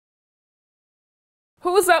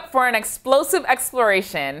Who's up for an explosive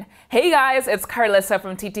exploration? Hey guys, it's Carlissa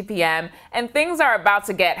from TTPM, and things are about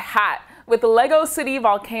to get hot with the LEGO City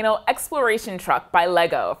Volcano Exploration Truck by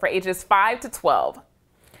LEGO for ages 5 to 12.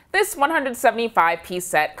 This 175-piece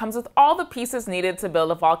set comes with all the pieces needed to build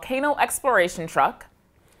a volcano exploration truck,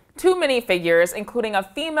 2 minifigures including a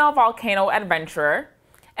female volcano adventurer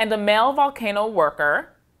and a male volcano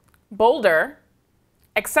worker, boulder,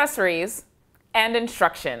 accessories, and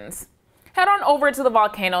instructions. Head on over to the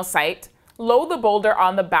volcano site, load the boulder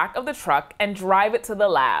on the back of the truck, and drive it to the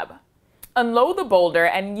lab. Unload the boulder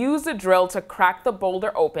and use the drill to crack the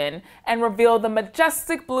boulder open and reveal the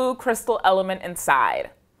majestic blue crystal element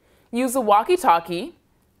inside. Use a walkie-talkie,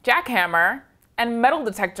 jackhammer, and metal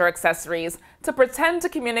detector accessories to pretend to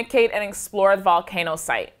communicate and explore the volcano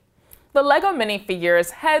site. The LEGO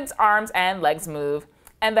minifigures' heads, arms, and legs move,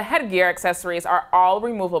 and the headgear accessories are all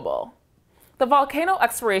removable. The volcano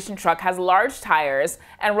exploration truck has large tires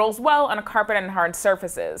and rolls well on carpet and hard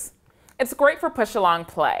surfaces. It's great for push-along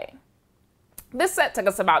play. This set took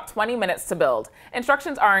us about 20 minutes to build.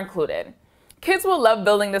 Instructions are included. Kids will love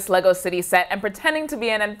building this LEGO City set and pretending to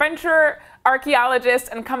be an adventurer, archaeologist,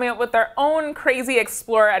 and coming up with their own crazy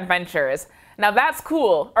explorer adventures. Now that's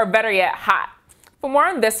cool, or better yet, hot. For more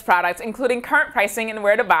on this product, including current pricing and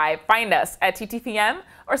where to buy, find us at TTPM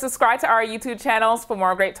or subscribe to our YouTube channels for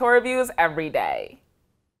more great toy reviews every day.